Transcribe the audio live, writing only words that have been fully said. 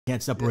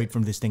Can't Yeah. separate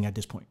from this thing at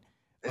this point.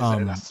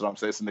 That's what I'm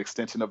saying. It's an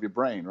extension of your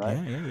brain, right?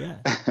 Yeah, yeah,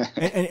 yeah.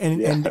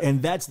 And Yeah.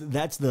 and that's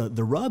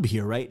the rub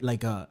here, right?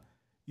 Like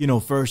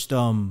first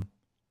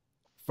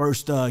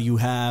you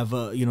have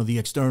the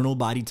external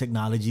body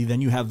technology,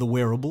 then you have the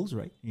wearables,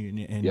 right?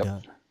 Yep.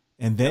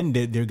 And Yep. then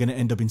they're going to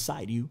end up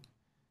inside you,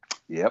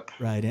 Yep.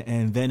 right?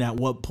 And then at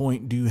what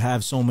point do you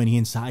have so many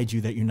inside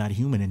you that you're not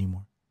human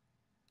anymore?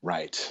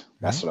 Right.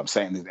 That's Right? what I'm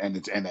saying.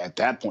 And at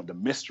that point, the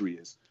mystery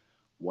is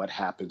what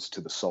happens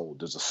to the soul?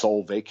 Does the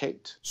soul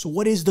vacate? So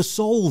what is the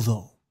soul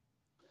though?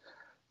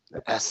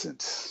 The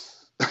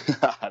essence.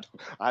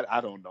 I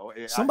don't know.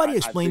 Somebody I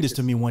explained think this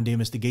to it's me one day,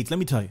 Mr. Gates. Let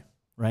me tell you,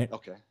 right?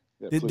 okay.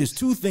 Yeah, There's please.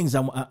 two things I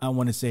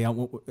want to say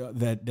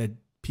that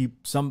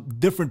some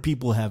different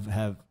people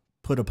have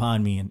put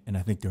upon me, and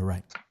I think they're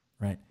right.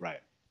 Right. Right.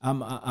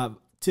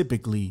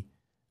 Typically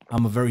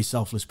I'm a very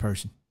selfless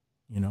person.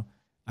 You know,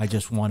 I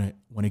just want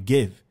to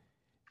give,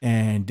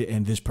 and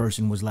this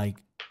person was like,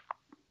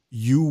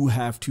 you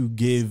have to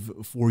give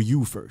for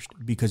you first,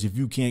 because if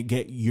you can't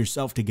get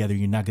yourself together,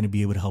 you're not going to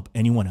be able to help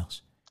anyone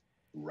else.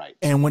 Right.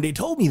 And when they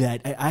told me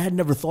that, I had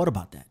never thought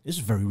about that. This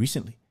is very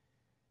recently.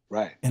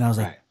 Right. And I was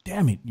like, Right.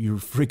 damn it, you're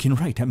freaking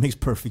right. That makes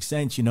perfect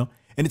sense, you know?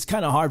 And it's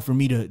kind of hard for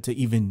me to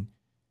even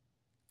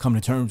come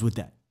to terms with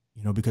that,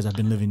 you know, because I've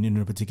been living in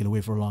a particular way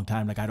for a long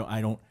time. Like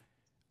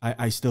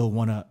I still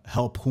want to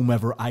help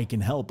whomever I can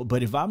help.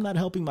 But if I'm not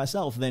helping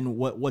myself, then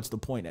what's the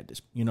point at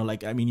this? You know,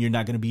 like, I mean, you're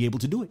not going to be able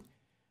to do it.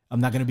 I'm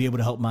not going to be able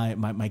to help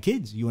my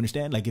kids. You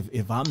understand? Like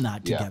if I'm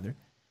not Yeah. together,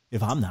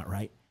 if I'm not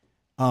right.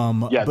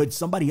 Yeah. But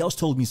somebody else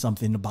told me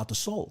something about the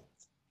soul.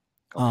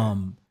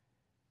 Okay.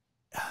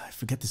 I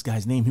forget this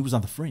guy's name. He was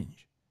on the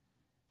Fringe,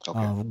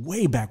 Okay.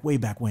 way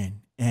back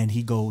when. And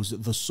he goes,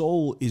 the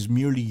soul is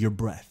merely your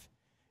breath.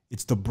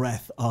 It's the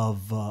breath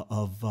of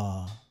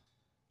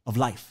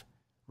life,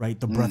 right?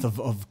 The breath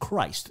of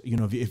Christ. You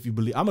know, if you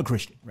believe, I'm a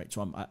Christian, right?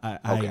 So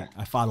Okay.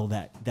 I follow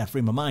that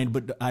frame of mind.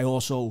 But I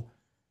also,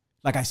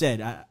 like I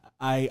said,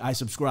 I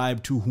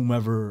subscribe to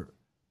whomever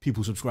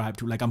people subscribe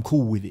to. Like I'm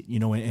cool with it, you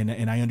know,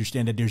 and I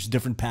understand that there's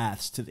different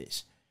paths to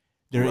this.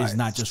 There is Right.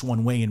 not just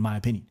one way, in my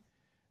opinion.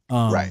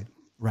 Right.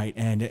 Right.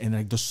 And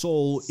like the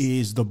soul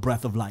is the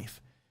breath of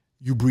life.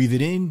 You breathe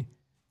it in,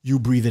 you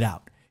breathe it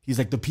out. He's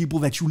like, the people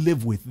that you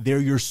live with, they're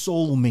your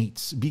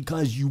soulmates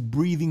because you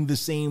breathing the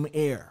same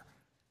air.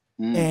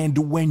 And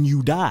when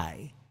you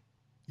die,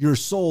 your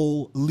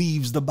soul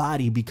leaves the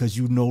body because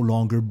you no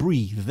longer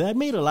breathe. That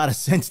made a lot of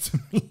sense to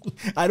me.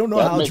 I don't know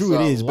That how makes true it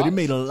a is, but lot it of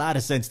made a sense. lot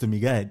of sense to me.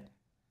 Go ahead.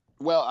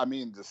 Well, I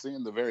mean,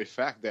 seeing the very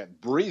fact that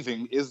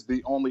breathing is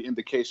the only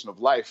indication of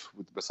life,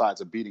 besides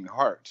a beating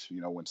heart.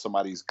 You know, when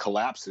somebody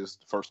collapses,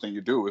 the first thing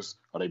you do is,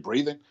 are they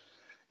breathing?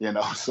 You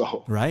know,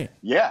 so Right.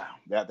 yeah,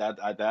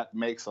 that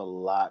makes a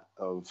lot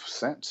of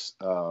sense,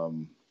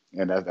 and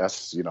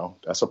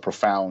that's a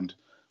profound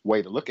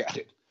way to look at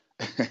it.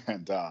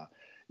 And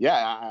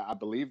yeah, I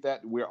believe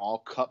that we're all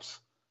cups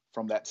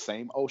from that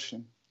same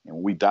ocean, and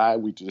when we die,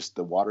 we just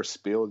the water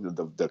spills,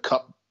 the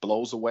cup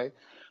blows away,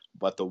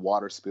 but the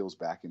water spills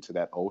back into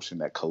that ocean,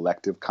 that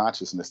collective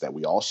consciousness that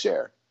we all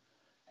share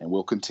and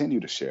will continue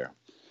to share.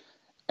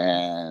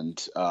 And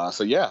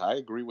so, yeah, I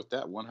agree with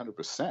that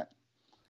 100%.